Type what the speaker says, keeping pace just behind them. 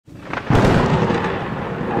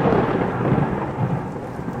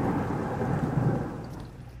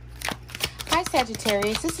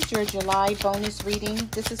Sagittarius, this is your July bonus reading.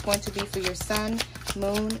 This is going to be for your sun,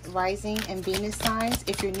 moon, rising, and Venus signs.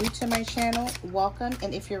 If you're new to my channel, welcome.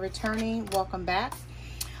 And if you're returning, welcome back.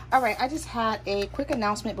 All right, I just had a quick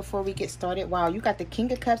announcement before we get started. Wow, you got the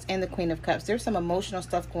King of Cups and the Queen of Cups. There's some emotional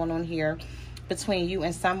stuff going on here between you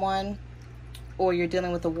and someone, or you're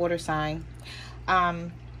dealing with a water sign.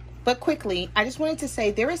 But quickly, I just wanted to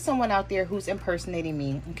say there is someone out there who's impersonating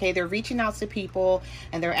me, okay? They're reaching out to people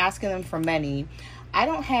and they're asking them for money. I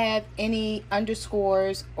don't have any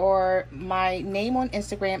underscores, or my name on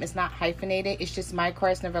Instagram is not hyphenated. It's just My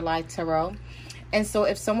Cards Never Lie Tarot. And so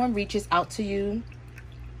if someone reaches out to you,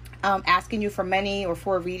 asking you for money or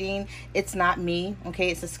for a reading, it's not me,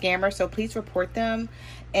 okay? It's a scammer. So please report them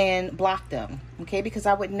and block them, okay? Because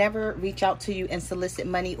I would never reach out to you and solicit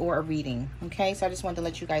money or a reading, okay? So I just wanted to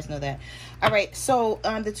let you guys know that. All right, so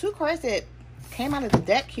the two cards that came out of the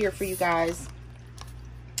deck here for you guys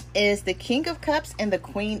is the King of Cups and the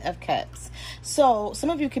Queen of Cups. So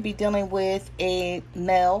some of you could be dealing with a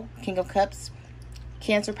male King of Cups,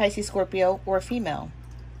 Cancer, Pisces, Scorpio, or a female,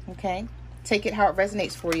 okay? Take it how it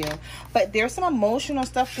resonates for you. But there's some emotional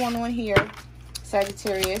stuff going on here,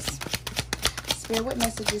 Sagittarius. Spirit, what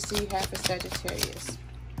messages do you have for Sagittarius?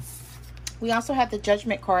 We also have the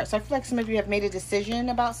Judgment card. So I feel like some of you have made a decision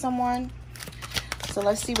about someone. So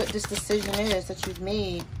let's see what this decision is that you've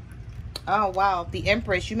made. Oh, wow. The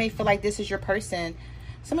Empress. You may feel like this is your person.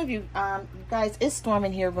 Some of you, guys, it's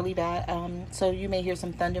storming here really bad. So you may hear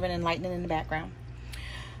some thunder and lightning in the background.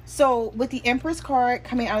 So with the Empress card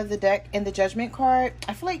coming out of the deck and the Judgment card,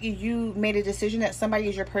 I feel like you made a decision that somebody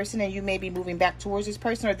is your person and you may be moving back towards this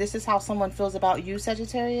person, or this is how someone feels about you,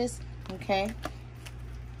 Sagittarius. Okay.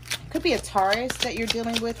 Could be a Taurus that you're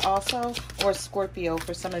dealing with also, or Scorpio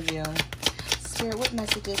for some of you. Spirit, what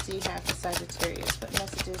messages do you have for Sagittarius? What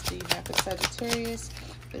messages do you have for Sagittarius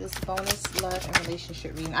for this bonus love and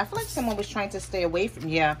relationship reading? I feel like someone was trying to stay away from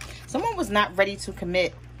you. Yeah. Someone was not ready to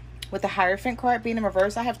commit. With the Hierophant card being in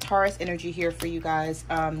reverse, I have Taurus energy here for you guys,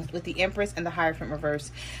 with the Empress and the Hierophant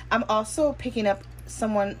reverse. I'm also picking up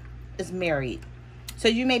someone is married. So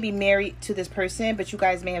you may be married to this person, but you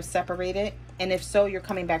guys may have separated. And if so, you're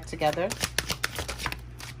coming back together.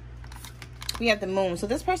 We have the Moon. So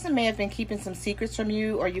this person may have been keeping some secrets from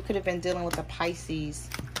you, or you could have been dealing with a Pisces.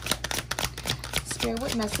 Spirit,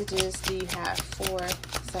 what messages do you have for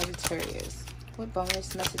Sagittarius? What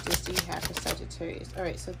bonus messages do you have for Sagittarius? All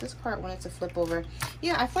right, so this card wanted to flip over.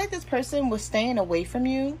 Yeah, I feel like this person was staying away from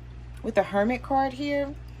you with the Hermit card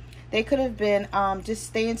here. They could have been just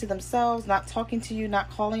staying to themselves, not talking to you, not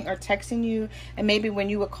calling or texting you. And maybe when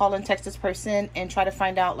you would call and text this person and try to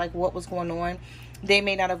find out like what was going on, they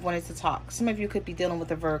may not have wanted to talk. Some of you could be dealing with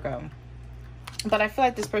a Virgo. But I feel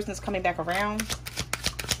like this person is coming back around.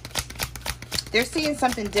 They're seeing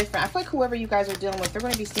something different. I feel like whoever you guys are dealing with, they're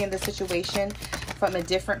going to be seeing the situation from a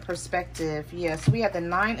different perspective. Yeah, so we have the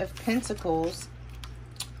Nine of Pentacles.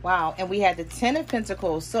 Wow. And we had the Ten of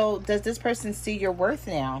Pentacles. So does this person see your worth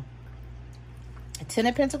now? Ten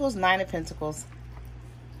of Pentacles, Nine of Pentacles.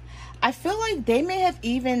 I feel like they may have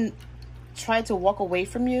even tried to walk away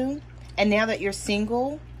from you. And now that you're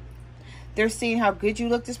single, they're seeing how good you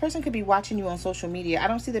look. This person could be watching you on social media. I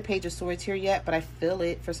don't see the Page of Swords here yet, but I feel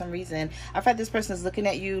it for some reason. I've had this person is looking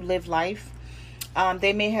at you live life.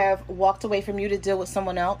 They may have walked away from you to deal with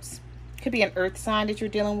someone else. Could be an earth sign that you're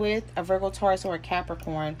dealing with, a Virgo, Taurus, or a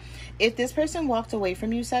Capricorn. If this person walked away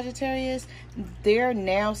from you, Sagittarius, they're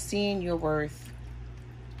now seeing your worth.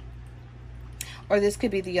 Or this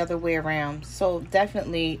could be the other way around. So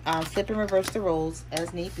definitely flip and reverse the roles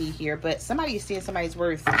as need be here. But somebody is seeing somebody's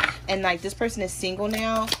worth. And like this person is single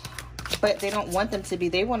now, but they don't want them to be.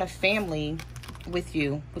 They want a family with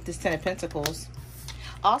you with this Ten of Pentacles.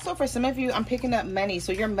 Also, for some of you, I'm picking up money.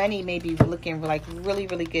 So your money may be looking like really,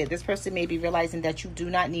 really good. This person may be realizing that you do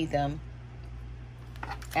not need them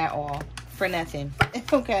at all for nothing.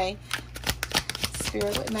 Okay.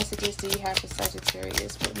 Spirit, what messages do you have for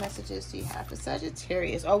Sagittarius? What messages do you have for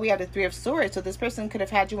Sagittarius? Oh, we have the Three of Swords. So this person could have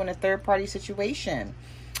had you in a third-party situation.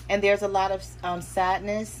 And there's a lot of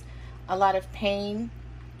sadness, a lot of pain,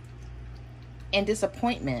 and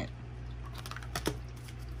disappointment.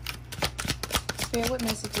 Spirit, what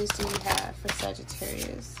messages do you have for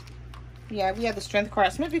Sagittarius? Yeah, we have the Strength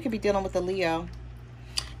card. Some of you could be dealing with a Leo.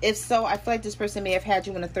 If so, I feel like this person may have had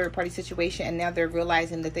you in a third-party situation, and now they're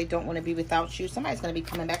realizing that they don't want to be without you. Somebody's going to be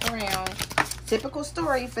coming back around. Typical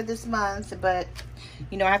story for this month, but,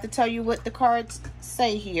 you know, I have to tell you what the cards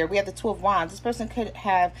say here. We have the Two of Wands. This person could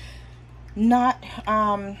have not,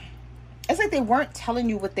 it's like they weren't telling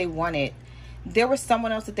you what they wanted. There was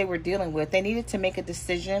someone else that they were dealing with. They needed to make a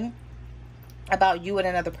decision. about you and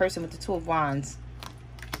another person with the Two of Wands.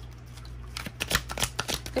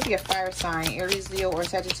 Could be a fire sign, Aries, Leo, or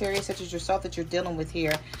Sagittarius, such as yourself, that you're dealing with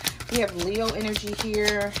here. We have Leo energy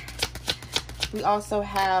here. We also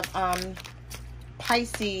have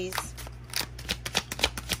Pisces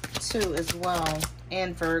too as well,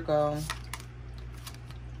 and Virgo.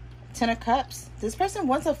 Ten of Cups. This person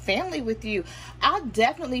wants a family with you. I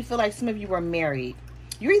definitely feel like some of you were married.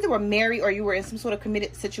 You either were married or you were in some sort of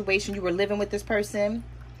committed situation. You were living with this person,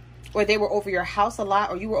 or they were over your house a lot,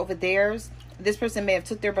 or you were over theirs. This person may have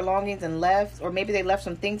took their belongings and left, or maybe they left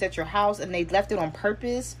some things at your house and they left it on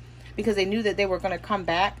purpose because they knew that they were going to come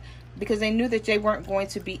back, because they knew that they weren't going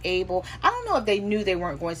to be able, I don't know if they knew they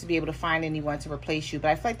weren't going to be able to find anyone to replace you,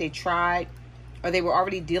 but I feel like they tried, or they were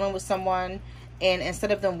already dealing with someone, and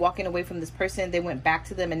instead of them walking away from this person, they went back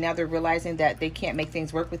to them, and now they're realizing that they can't make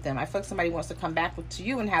things work with them. I feel like somebody wants to come back to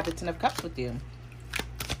you and have the Ten of Cups with you.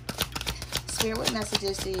 Spirit, what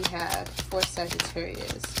messages do you have for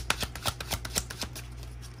Sagittarius?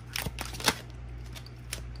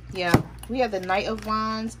 Yeah, we have the Knight of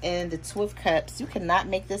Wands and the Two of Cups. You cannot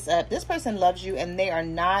make this up. This person loves you, and they are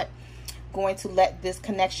not going to let this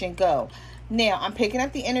connection go. Now, I'm picking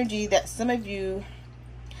up the energy that some of you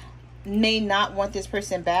may not want this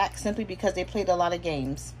person back simply because they played a lot of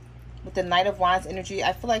games. With the Knight of Wands energy,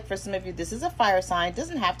 I feel like for some of you, this is a fire sign. It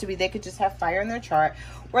doesn't have to be. They could just have fire in their chart,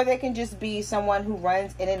 or they can just be someone who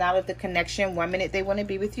runs in and out of the connection. One minute they want to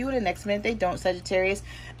be with you, and the next minute they don't, Sagittarius.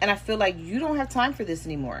 And I feel like you don't have time for this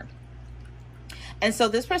anymore. And so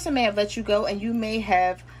this person may have let you go, and you may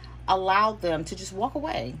have allowed them to just walk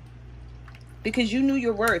away because you knew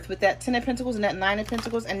your worth with that 10 of Pentacles and that 9 of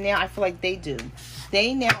Pentacles. And now I feel like they do.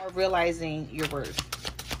 They now are realizing your worth.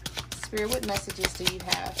 Spirit, what messages do you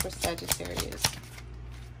have for Sagittarius?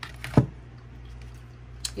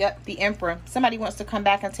 Yep, the Emperor. Somebody wants to come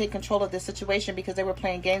back and take control of this situation because they were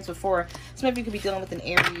playing games before. Some of you could be dealing with an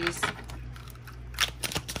Aries.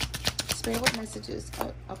 Spirit, what messages?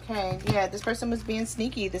 Oh, okay, yeah, this person was being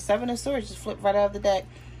sneaky. The Seven of Swords just flipped right out of the deck.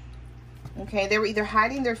 Okay, they were either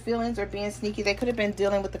hiding their feelings or being sneaky. They could have been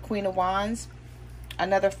dealing with the Queen of Wands,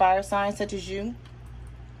 another fire sign such as you.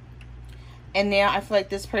 And now I feel like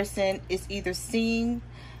this person is either seeing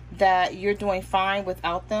that you're doing fine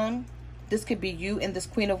without them. This could be you in this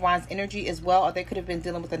Queen of Wands energy as well, or they could have been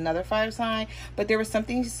dealing with another fire sign. But there was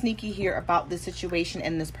something sneaky here about this situation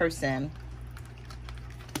and this person.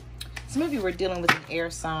 Some of you were dealing with an air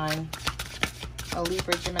sign, a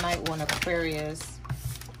Libra, Gemini, or an Aquarius.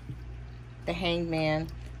 The Hanged Man.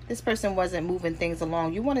 This person wasn't moving things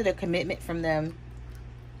along. You wanted a commitment from them.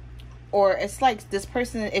 Or it's like this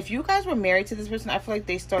person, if you guys were married to this person, I feel like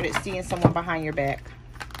they started seeing someone behind your back.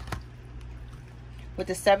 With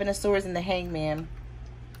the Seven of Swords and the Hanged Man.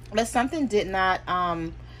 But something did not,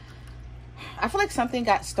 I feel like something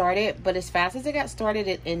got started, but as fast as it got started,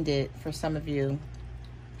 it ended for some of you.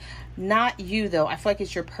 Not you, though. I feel like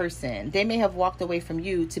it's your person. They may have walked away from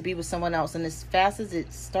you to be with someone else, and as fast as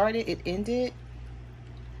it started, it ended.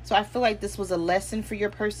 So I feel like this was a lesson for your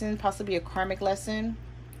person, possibly a karmic lesson.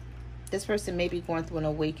 This person may be going through an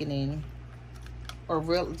awakening, or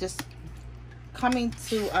just coming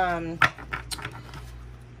to,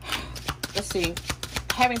 let's see,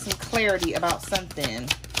 having some clarity about something.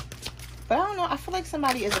 But I don't know. I feel like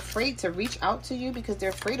somebody is afraid to reach out to you because they're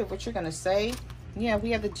afraid of what you're going to say. Yeah,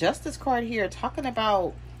 we have the Justice card here talking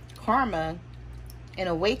about karma and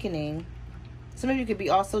awakening. Some of you could be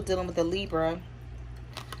also dealing with a Libra.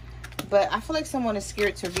 But I feel like someone is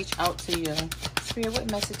scared to reach out to you. Spirit,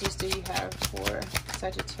 what messages do you have for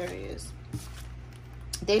Sagittarius?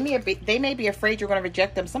 They may be afraid you're going to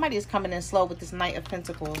reject them. Somebody is coming in slow with this Knight of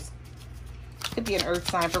Pentacles. Could be an earth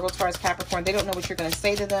sign, Virgo, Taurus, Capricorn. They don't know what you're going to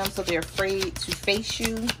say to them, so they're afraid to face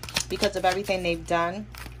you because of everything they've done.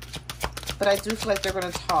 But I do feel like they're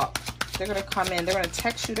going to talk. They're going to come in. They're going to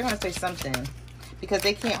text you. They're going to say something because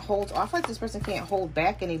they can't hold. I feel like this person can't hold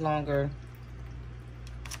back any longer.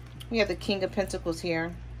 We have the King of Pentacles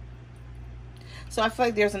here. So I feel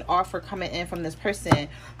like there's an offer coming in from this person.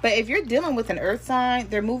 But if you're dealing with an earth sign,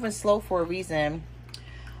 they're moving slow for a reason.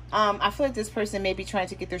 I feel like this person may be trying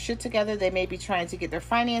to get their shit together. They may be trying to get their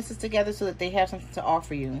finances together so that they have something to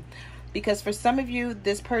offer you. Because for some of you,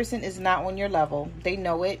 this person is not on your level. They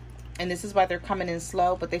know it. And this is why they're coming in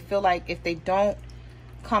slow. But they feel like if they don't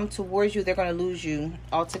come towards you, they're going to lose you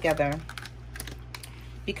altogether.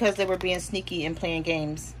 Because they were being sneaky and playing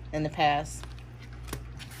games in the past.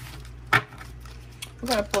 We're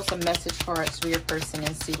going to pull some message cards for your person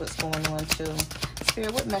and see what's going on too.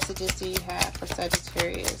 Spirit, what messages do you have for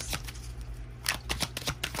Sagittarius?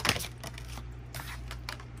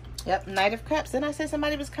 Yep, Knight of Cups. Then I said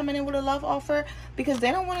somebody was coming in with a love offer because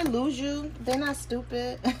they don't want to lose you. They're not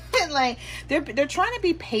stupid. Like, they're trying to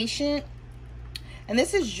be patient. And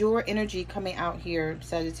this is your energy coming out here,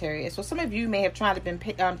 Sagittarius. So some of you may have tried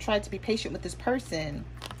to be patient with this person.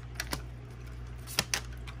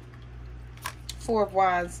 Four of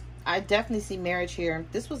Wands. I definitely see marriage here.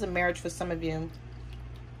 This was a marriage for some of you.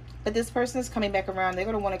 But this person is coming back around. They're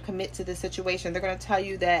going to want to commit to this situation. They're going to tell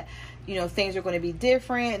you that, you know, things are going to be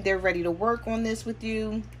different. They're ready to work on this with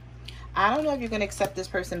you. I don't know if you're going to accept this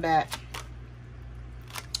person back.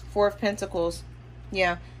 Four of Pentacles.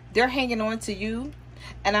 Yeah, they're hanging on to you.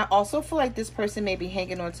 And I also feel like this person may be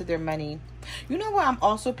hanging on to their money. You know what I'm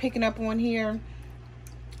also picking up on here?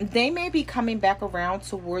 They may be coming back around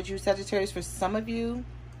towards you, Sagittarius, for some of you.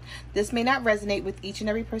 This may not resonate with each and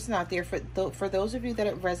every person out there. For those of you that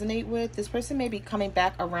it resonate with, this person may be coming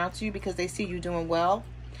back around to you because they see you doing well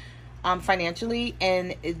financially,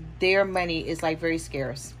 and their money is like very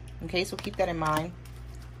scarce. Okay, so keep that in mind.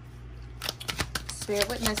 Spirit,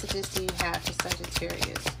 what messages do you have for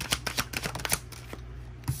Sagittarius?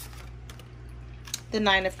 The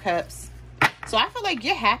Nine of Cups. So I feel like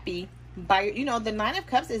you're happy by, you know, the Nine of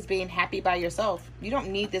Cups is being happy by yourself. You don't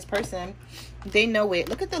need this person. They know it.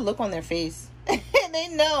 Look at the look on their face. They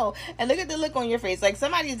know. And look at the look on your face. Like,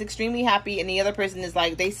 somebody is extremely happy and the other person is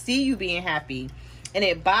like, they see you being happy and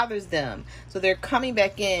it bothers them. So they're coming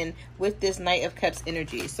back in with this Knight of Cups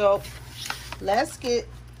energy. So let's get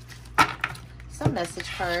some message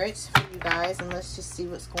cards for you guys, and let's just see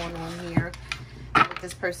what's going on here, what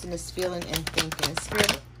this person is feeling and thinking.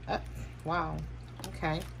 Spirit, wow,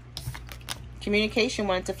 okay. Communication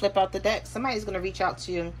wanted to flip out the deck. Somebody's going to reach out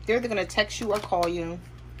to you. They're either going to text you or call you.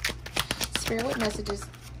 Spirit, what messages?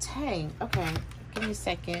 Dang, okay, give me a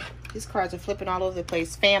second. These cards are flipping all over the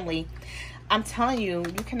place. Family. I'm telling you,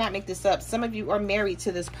 you cannot make this up. Some of you are married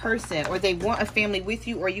to this person, or they want a family with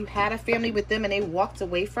you, or you had a family with them and they walked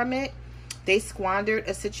away from it. They squandered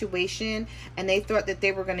a situation and they thought that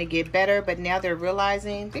they were going to get better, but now they're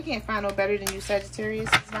realizing they can't find no better than you, Sagittarius.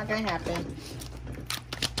 It's not going to happen.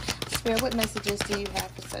 Spirit, what messages do you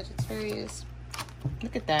have for Sagittarius?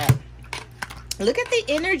 Look at that. Look at the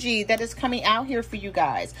energy that is coming out here for you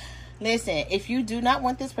guys. Listen, if you do not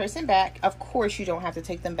want this person back, of course you don't have to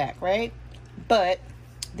take them back, right? But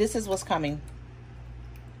this is what's coming.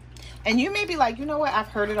 And you may be like, you know what? I've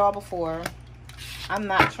heard it all before. I'm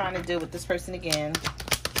not trying to deal with this person again.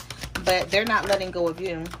 But they're not letting go of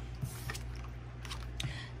you.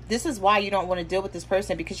 This is why you don't want to deal with this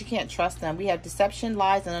person, because you can't trust them. We have deception,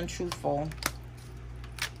 lies, and untruthful.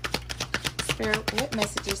 Spirit, what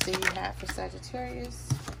messages do you have for Sagittarius?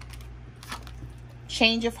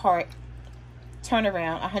 Change of heart.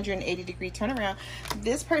 Turnaround. 180-degree turnaround.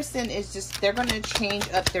 This person is just, they're going to change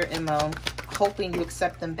up their MO, hoping you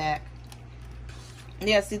accept them back.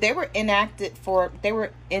 Yeah, see, they were inactive for, they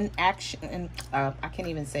were in action, I can't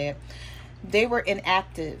even say it. They were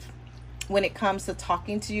inactive when it comes to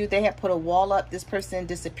talking to you. They had put a wall up. This person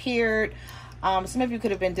disappeared. Some of you could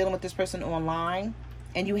have been dealing with this person online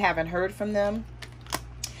and you haven't heard from them.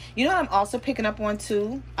 You know what I'm also picking up on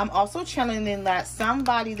too? I'm also channeling that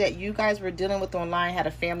somebody that you guys were dealing with online had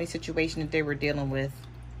a family situation that they were dealing with.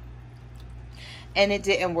 And it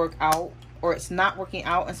didn't work out, or it's not working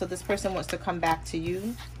out. And so this person wants to come back to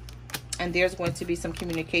you. And there's going to be some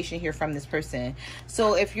communication here from this person.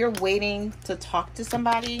 So if you're waiting to talk to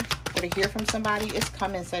somebody or to hear from somebody, it's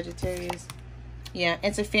coming, Sagittarius. Yeah,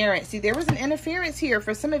 interference. See, there was an interference here.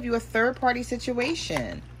 For some of you, a third-party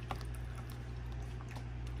situation.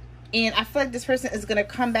 And I feel like this person is going to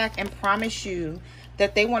come back and promise you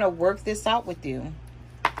that they want to work this out with you.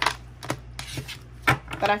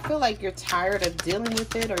 But I feel like you're tired of dealing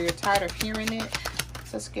with it, or you're tired of hearing it.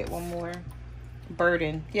 So let's get one more.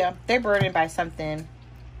 Burden. Yeah, they're burdened by something.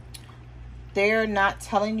 They're not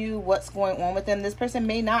telling you what's going on with them. This person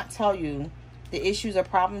may not tell you the issues or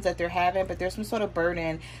problems that they're having, but there's some sort of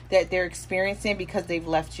burden that they're experiencing because they've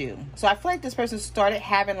left you. So I feel like this person started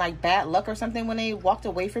having like bad luck or something when they walked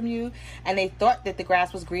away from you, and they thought that the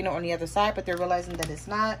grass was greener on the other side, but they're realizing that it's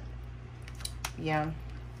not. Yeah.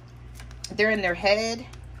 They're in their head.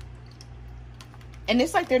 And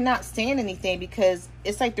it's like they're not saying anything because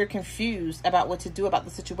it's like they're confused about what to do about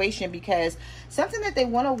the situation, because something that they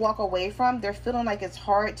want to walk away from, they're feeling like it's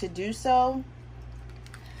hard to do so.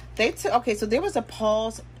 Okay, so there was a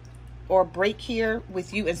pause or break here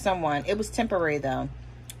with you and someone. It was temporary though.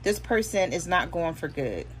 This person is not going for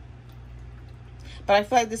good. But I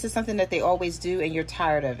feel like this is something that they always do, and you're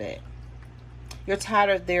tired of it. You're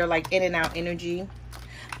tired of their like in and out energy.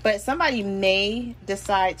 But somebody may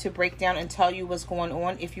decide to break down and tell you what's going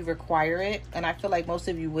on if you require it. And I feel like most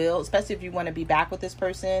of you will, especially if you want to be back with this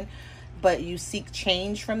person, but you seek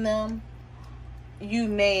change from them. You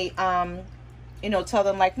may, you know, tell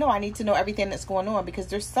them like, no, I need to know everything that's going on, because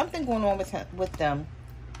there's something going on with them.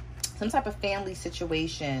 Some type of family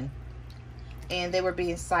situation. And they were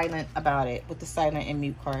being silent about it with the silent and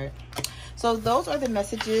mute card. So those are the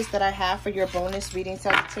messages that I have for your bonus reading,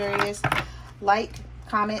 Sagittarius. Like,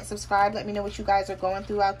 comment, subscribe. Let me know what you guys are going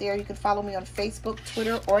through out there. You can follow me on Facebook,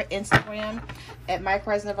 Twitter, or Instagram at My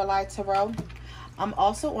Cards Never Lie Tarot. I'm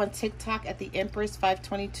also on TikTok at the Empress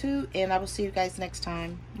 522, and I will see you guys next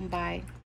time. Bye.